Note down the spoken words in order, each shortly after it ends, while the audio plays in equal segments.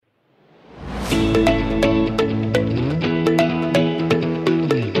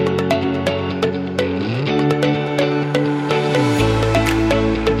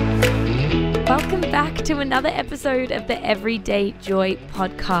Welcome back to another episode of the Everyday Joy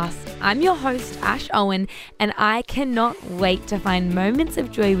podcast. I'm your host, Ash Owen, and I cannot wait to find moments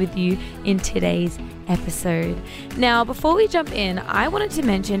of joy with you in today's episode. Now, before we jump in, I wanted to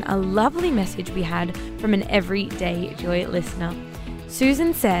mention a lovely message we had from an Everyday Joy listener.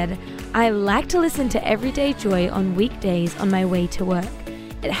 Susan said, "I like to listen to Everyday Joy on weekdays on my way to work.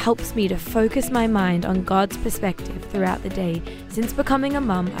 It helps me to focus my mind on God's perspective throughout the day. Since becoming a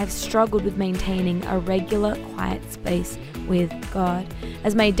mum, I've struggled with maintaining a regular, quiet space with God,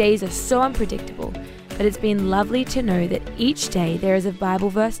 as my days are so unpredictable. But it's been lovely to know that each day there is a Bible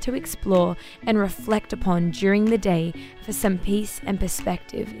verse to explore and reflect upon during the day for some peace and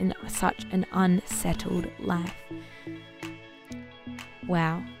perspective in such an unsettled life."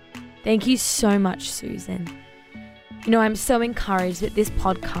 Wow. Thank you so much, Susan. You know, I'm so encouraged that this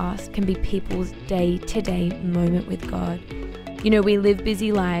podcast can be people's day-to-day moment with God. You know, we live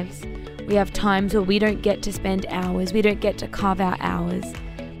busy lives. We have times where we don't get to spend hours. We don't get to carve out hours.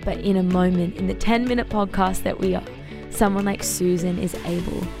 But in a moment, in the 10-minute podcast that we are, someone like Susan is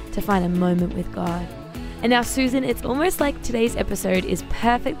able to find a moment with God. And now, Susan, it's almost like today's episode is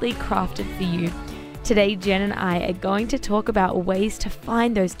perfectly crafted for you. Today, Jen and I are going to talk about ways to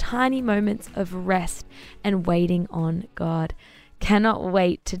find those tiny moments of rest and waiting on God. Cannot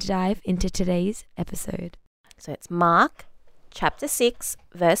wait to dive into today's episode. So it's Mark chapter 6,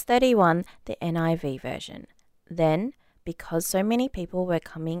 verse 31, the NIV version. Then, because so many people were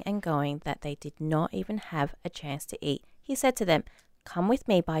coming and going that they did not even have a chance to eat, he said to them, "Come with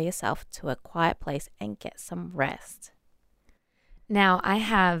me by yourself to a quiet place and get some rest." Now, I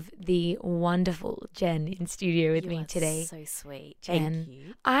have the wonderful Jen in studio with me today. So sweet. Jen, Thank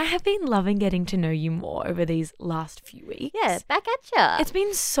you. I have been loving getting to know you more over these last few weeks. Yeah, back at ya. It's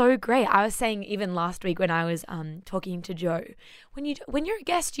been so great. I was saying even last week when I was talking to Joe, when you're a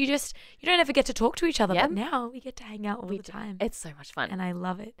guest, you don't ever get to talk to each other. Yep. But now we get to hang out all the time. It's so much fun. And I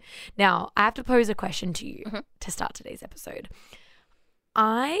love it. Now, I have to pose a question to you to start today's episode.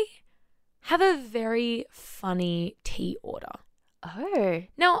 I have a very funny tea order. Oh.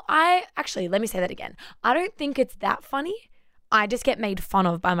 No, let me say that again. I don't think it's that funny. I just get made fun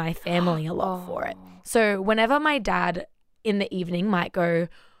of by my family a lot for it. So whenever my dad in the evening might go,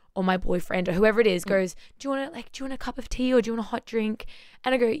 or my boyfriend or whoever it is goes, do you want a cup of tea or do you want a hot drink?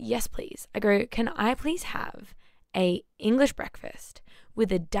 And I go, yes, please. I go, can I please have a English breakfast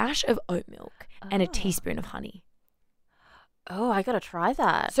with a dash of oat milk and a teaspoon of honey? Oh, I got to try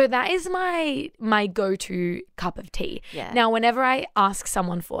that. So that is my go-to cup of tea. Yeah. Now, whenever I ask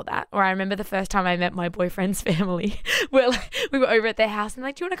someone for that, or I remember the first time I met my boyfriend's family, we were over at their house and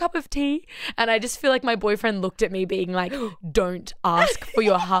like, do you want a cup of tea? And I just feel like my boyfriend looked at me being like, don't ask for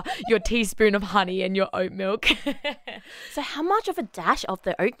your teaspoon of honey and your oat milk. So how much of a dash of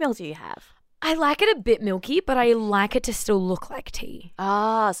the oatmeal do you have? I like it a bit milky, but I like it to still look like tea.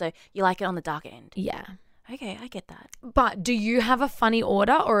 Ah, so you like it on the dark end. Yeah. Okay, I get that. But do you have a funny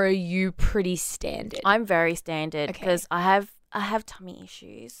order or are you pretty standard? I'm very standard because I have tummy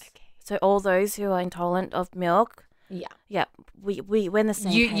issues. Okay. So all those who are intolerant of milk, yeah, we're in the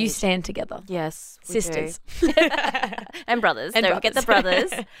same page. You stand together. Yes, sisters and brothers. Don't forget the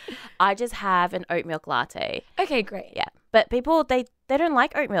brothers. I just have an oat milk latte. Okay, great. Yeah, but people they don't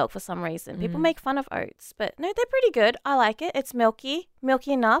like oat milk for some reason. People make fun of oats, but no, they're pretty good. I like it. It's milky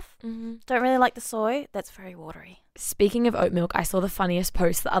enough. Don't really like the soy. That's very watery. Speaking of oat milk, I saw the funniest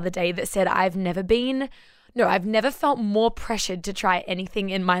post the other day that said I've never felt more pressured to try anything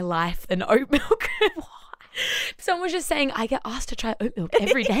in my life than oat milk. Someone was just saying, I get asked to try oat milk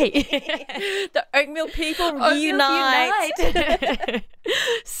every day. The oat milk people unite.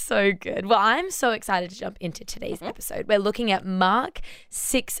 So good. Well, I'm so excited to jump into today's episode. We're looking at Mark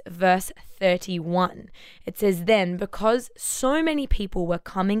 6, verse 31. It says, "Then, because so many people were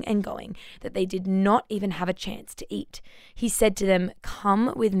coming and going that they did not even have a chance to eat, he said to them,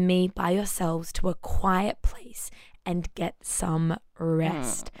 'Come with me by yourselves to a quiet place and get some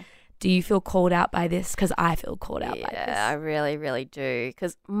rest.'" Do you feel called out by this? Because I feel called out by this. Yeah, I really, really do.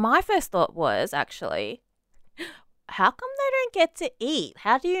 Because my first thought was actually, how come they don't get to eat?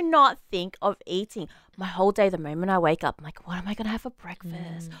 How do you not think of eating? My whole day, the moment I wake up, I'm like, what am I going to have for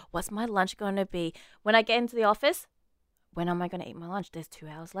breakfast? What's my lunch going to be? When I get into the office, when am I going to eat my lunch? There's 2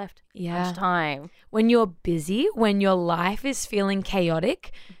 hours left. Yeah. Lunchtime. When you're busy, when your life is feeling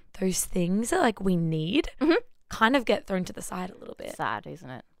chaotic, those things that like we need kind of get thrown to the side a little bit. Sad, isn't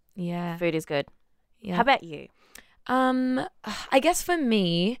it? Yeah. Food is good. Yeah. How about you? I guess for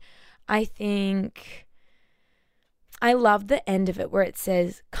me, I think I love the end of it where it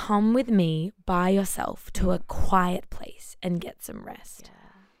says, come with me by yourself to a quiet place and get some rest. Yeah.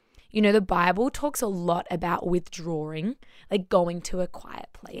 You know, the Bible talks a lot about withdrawing, like going to a quiet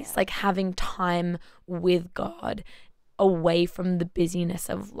place, like having time with God away from the busyness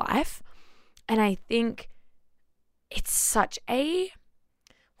of life. And I think it's such a,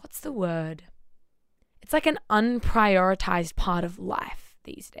 what's the word? It's like an unprioritized part of life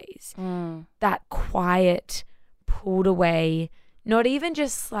these days. That quiet, pulled away, not even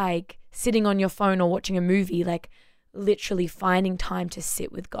just like sitting on your phone or watching a movie, like literally finding time to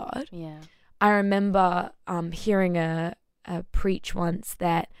sit with God. Yeah. I remember hearing a preach once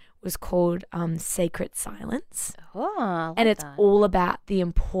that was called Sacred Silence. Oh, I like and it's that. all about the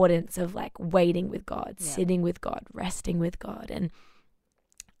importance of like waiting with God, sitting with God, resting with God. And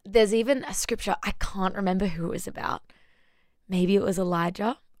there's even a scripture, I can't remember who it was about. Maybe it was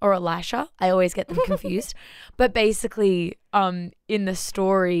Elijah or Elisha. I always get them confused. But basically, in the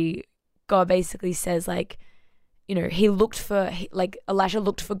story, God basically says like, you know, Elisha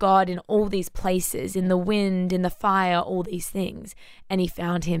looked for God in all these places, in the wind, in the fire, all these things. And he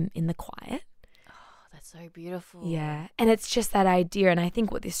found him in the quiet. Oh, that's so beautiful. Yeah. And it's just that idea. And I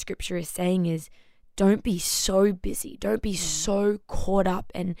think what this scripture is saying is, don't be so busy. Don't be so caught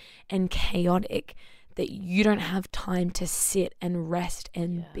up and chaotic that you don't have time to sit and rest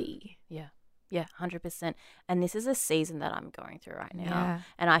and be. Yeah, 100%. And this is a season that I'm going through right now. Yeah.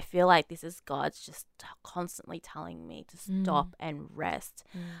 And I feel like this is God's just constantly telling me to stop and rest.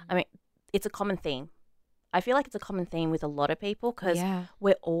 I mean, it's a common theme. I feel like it's a common theme with a lot of people because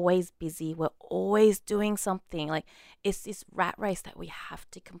we're always busy. We're always doing something. Like, it's this rat race that we have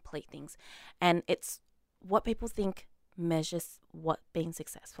to complete things. And it's what people think measures what being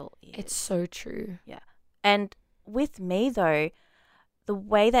successful is. It's so true. Yeah. And with me, though, the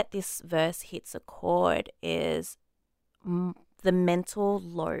way that this verse hits a chord is the mental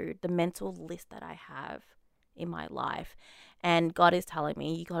load, the mental list that I have in my life. And God is telling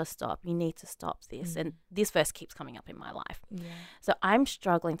me, you got to stop. You need to stop this. And this verse keeps coming up in my life. Yeah. So I'm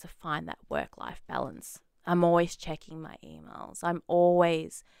struggling to find that work-life balance. I'm always checking my emails. I'm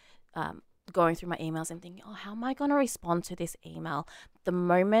always going through my emails and thinking, oh, how am I going to respond to this email? The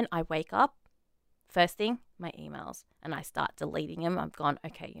moment I wake up, first thing, my emails, and I start deleting them. I've gone,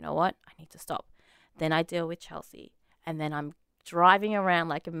 okay, you know what? I need to stop. Then I deal with Chelsea, and then I'm driving around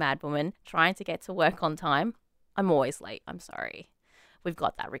like a madwoman trying to get to work on time. I'm always late. I'm sorry. We've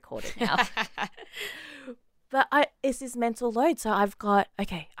got that recorded now. But it's this mental load. So I've got,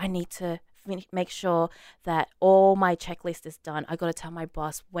 okay, I need to make sure that all my checklist is done. I got to tell my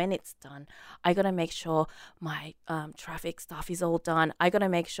boss when it's done. I got to make sure my traffic stuff is all done. I got to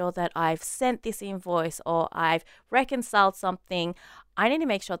make sure that I've sent this invoice or I've reconciled something. I need to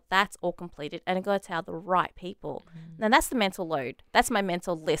make sure that's all completed, and I got to tell the right people. And that's the mental load. That's my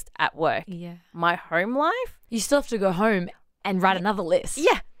mental list at work. Yeah. My home life. You still have to go home and write another list.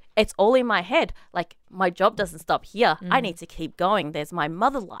 Yeah. It's all in my head. Like, my job doesn't stop here. I need to keep going. There's my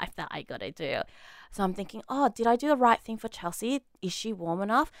mother life that I got to do. So I'm thinking, oh, did I do the right thing for Chelsea? Is she warm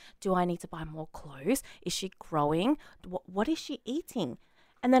enough? Do I need to buy more clothes? Is she growing? What is she eating?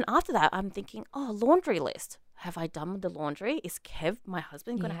 And then after that, I'm thinking, oh, laundry list. Have I done the laundry? Is Kev, my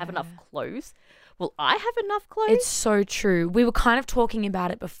husband, going to have enough clothes? Will I have enough clothes? It's so true. We were kind of talking about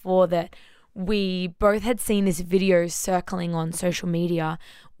it before that we both had seen this video circling on social media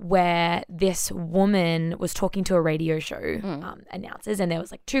where this woman was talking to a radio show announcers, and there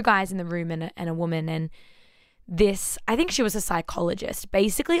was like two guys in the room and a woman, and this, I think she was a psychologist,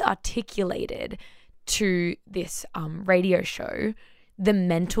 basically articulated to this radio show the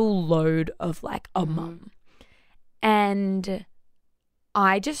mental load of like a mum. And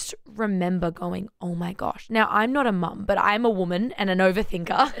I just remember going, oh my gosh. Now, I'm not a mum, but I'm a woman and an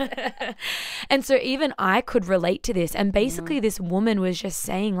overthinker. And so even I could relate to this. And basically this woman was just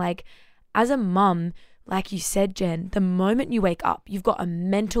saying, like, as a mum, like you said, Jen, the moment you wake up, you've got a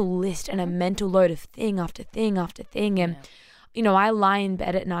mental list and a mental load of thing after thing after thing. And, you know, I lie in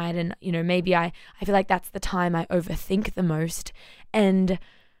bed at night and, you know, maybe I feel like that's the time I overthink the most. And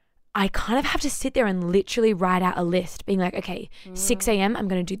I kind of have to sit there and literally write out a list being like, okay, 6 a.m. I'm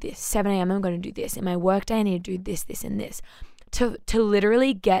going to do this. 7 a.m. I'm going to do this. In my work day, I need to do this, this, and this. To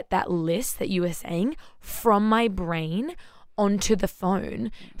literally get that list that you were saying from my brain onto the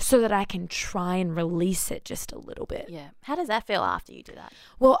phone so that I can try and release it just a little bit. Yeah. How does that feel after you do that?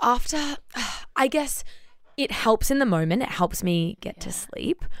 Well, after, I guess it helps in the moment. It helps me get to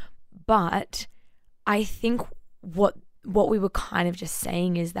sleep. But I think what we were kind of just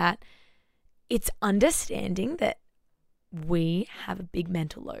saying is that it's understanding that we have a big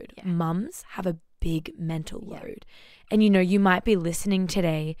mental load. Yeah. Mums have a big mental Yeah. load. And, you might be listening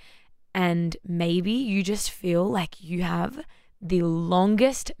today and maybe you just feel like you have the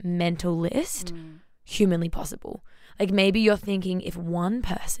longest mental list humanly possible. Like maybe you're thinking, if one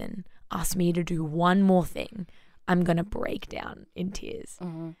person asks me to do one more thing, I'm going to break down in tears.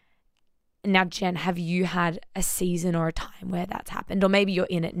 Now, Jen, have you had a season or a time where that's happened? Or maybe you're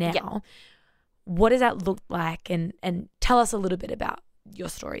in it now. Yeah. What does that look like? And tell us a little bit about your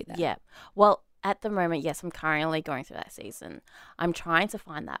story there. Yeah. Well, at the moment, yes, I'm currently going through that season. I'm trying to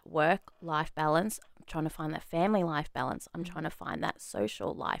find that work-life balance. I'm trying to find that family life balance. I'm trying to find that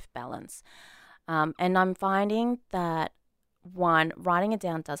social life balance. And I'm finding that, one, writing it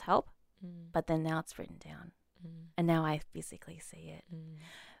down does help, but then now it's written down. And now I physically see it.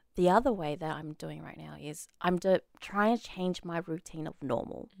 The other way that I'm doing right now is I'm trying to change my routine of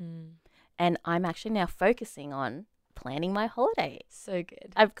normal. And I'm actually now focusing on planning my holiday. So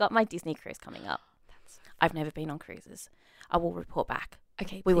good. I've got my Disney cruise coming up. I've never been on cruises. I will report back.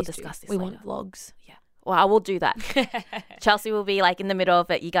 Okay, we will please discuss do. this We later. want vlogs. Yeah. Well, I will do that. Chelsea will be like in the middle of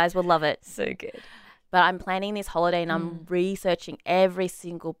it. You guys will love it. So good. But I'm planning this holiday and I'm researching every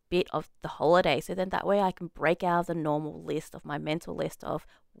single bit of the holiday. So then that way I can break out of the normal list of my mental list of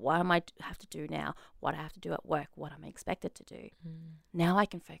what am I have to do now, what I have to do at work, what I'm expected to do. Now I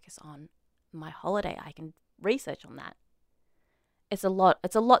can focus on my holiday. I can research on that. It's a lot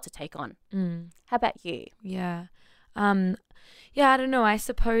to take on. How about you? Yeah. I don't know. I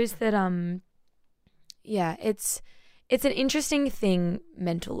suppose that it's an interesting thing,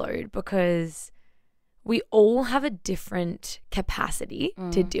 mental load, because we all have a different capacity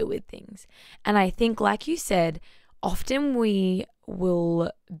to deal with things. And I think, like you said, often we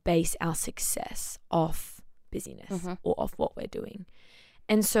will base our success off busyness or off what we're doing.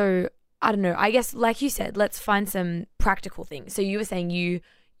 And so, I don't know, I guess, like you said, let's find some practical things. So you were saying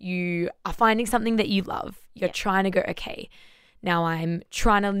you are finding something that you love. You're trying to go, okay, now I'm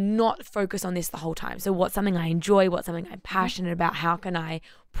trying to not focus on this the whole time. So what's something I enjoy? What's something I'm passionate about? How can I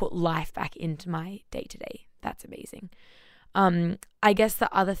put life back into my day-to-day? That's amazing. I guess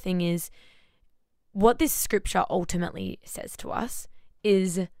the other thing is what this scripture ultimately says to us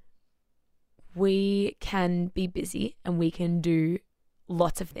is we can be busy and we can do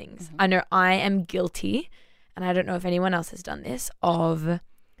lots of things. I know I am guilty, and I don't know if anyone else has done this, of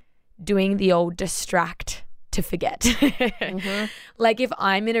doing the old distract to forget. Like if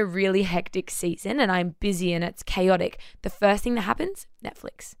I'm in a really hectic season and I'm busy and it's chaotic, the first thing that happens,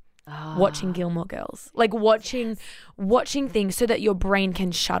 Netflix. Watching Gilmore Girls, like watching things so that your brain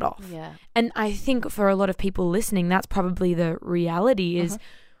can shut off. And I think for a lot of people listening, that's probably the reality is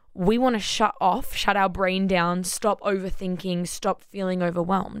we want to shut our brain down, stop overthinking, stop feeling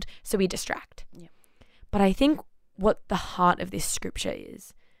overwhelmed, so we distract. But I think what the heart of this scripture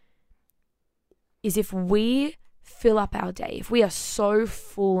is if we fill up our day, if we are so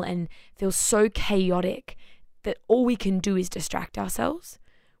full and feel so chaotic that all we can do is distract ourselves,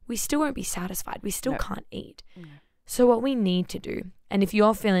 we still won't be satisfied. We still can't eat. So what we need to do, and if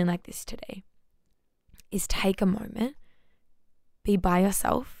you're feeling like this today, is take a moment, be by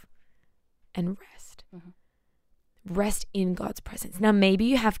yourself, and rest. Rest in God's presence. Now, maybe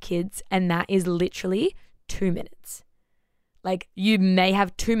you have kids and that is literally 2 minutes. Like you may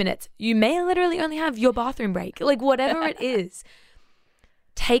have 2 minutes. You may literally only have your bathroom break. Like whatever it is,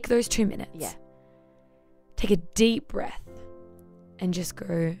 take those 2 minutes. Take a deep breath and just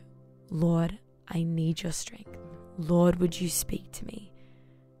go, Lord, I need your strength. Lord, would you speak to me?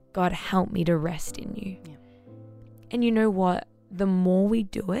 God, help me to rest in you. And you know what? The more we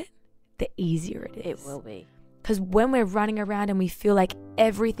do it, the easier it is. It will be. Because when we're running around and we feel like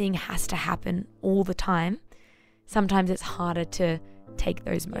everything has to happen all the time, sometimes it's harder to take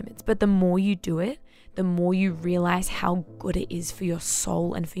those moments. But the more you do it, the more you realize how good it is for your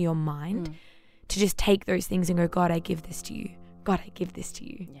soul and for your mind to just take those things and go, God, I give this to you. God, I give this to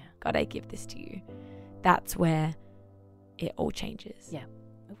you. God, I give this to you. That's where it all changes.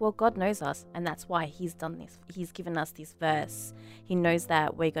 Well, God knows us, and that's why he's done this. He's given us this verse. He knows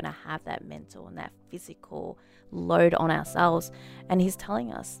that we're going to have that mental and that physical load on ourselves. And he's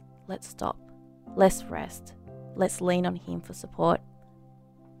telling us, let's stop. Let's rest. Let's lean on him for support.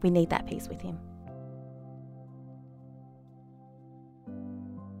 We need that peace with him.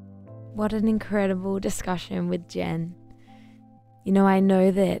 What an incredible discussion with Jen. You know, I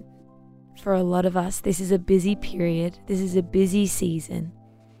know that for a lot of us, this is a busy period. This is a busy season.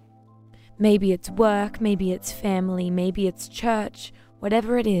 Maybe it's work, maybe it's family, maybe it's church,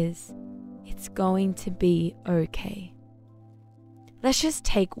 whatever it is, it's going to be okay. Let's just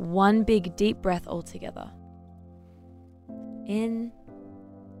take one big deep breath all together. In,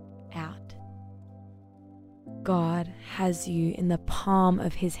 out. God has you in the palm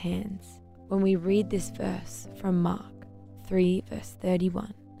of his hands. When we read this verse from Mark 3 verse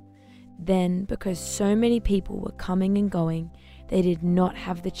 31, then because so many people were coming and going, they did not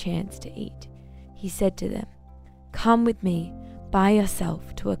have the chance to eat. He said to them, "Come with me by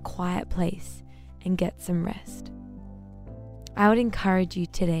yourself to a quiet place and get some rest." I would encourage you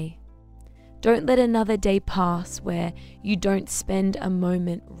today, don't let another day pass where you don't spend a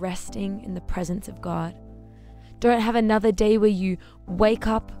moment resting in the presence of God. Don't have another day where you wake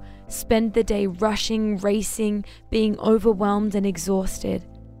up, spend the day rushing, racing, being overwhelmed and exhausted,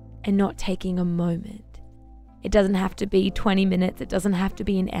 and not taking a moment. It doesn't have to be 20 minutes. It doesn't have to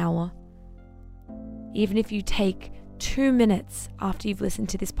be an hour. Even if you take 2 minutes after you've listened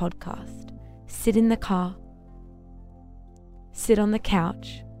to this podcast, sit in the car, sit on the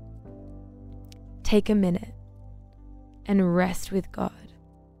couch, take a minute and rest with God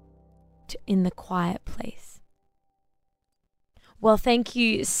in the quiet place. Well, thank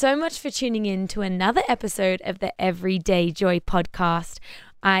you so much for tuning in to another episode of the Everyday Joy podcast.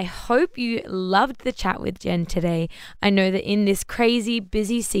 I hope you loved the chat with Jen today. I know that in this crazy,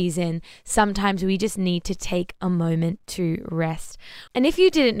 busy season, sometimes we just need to take a moment to rest. And if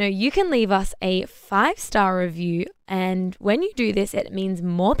you didn't know, you can leave us a 5-star review. And when you do this, it means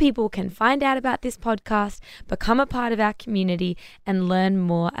more people can find out about this podcast, become a part of our community, and learn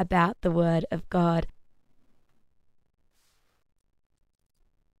more about the Word of God.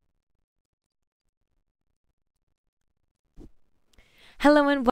 Hello and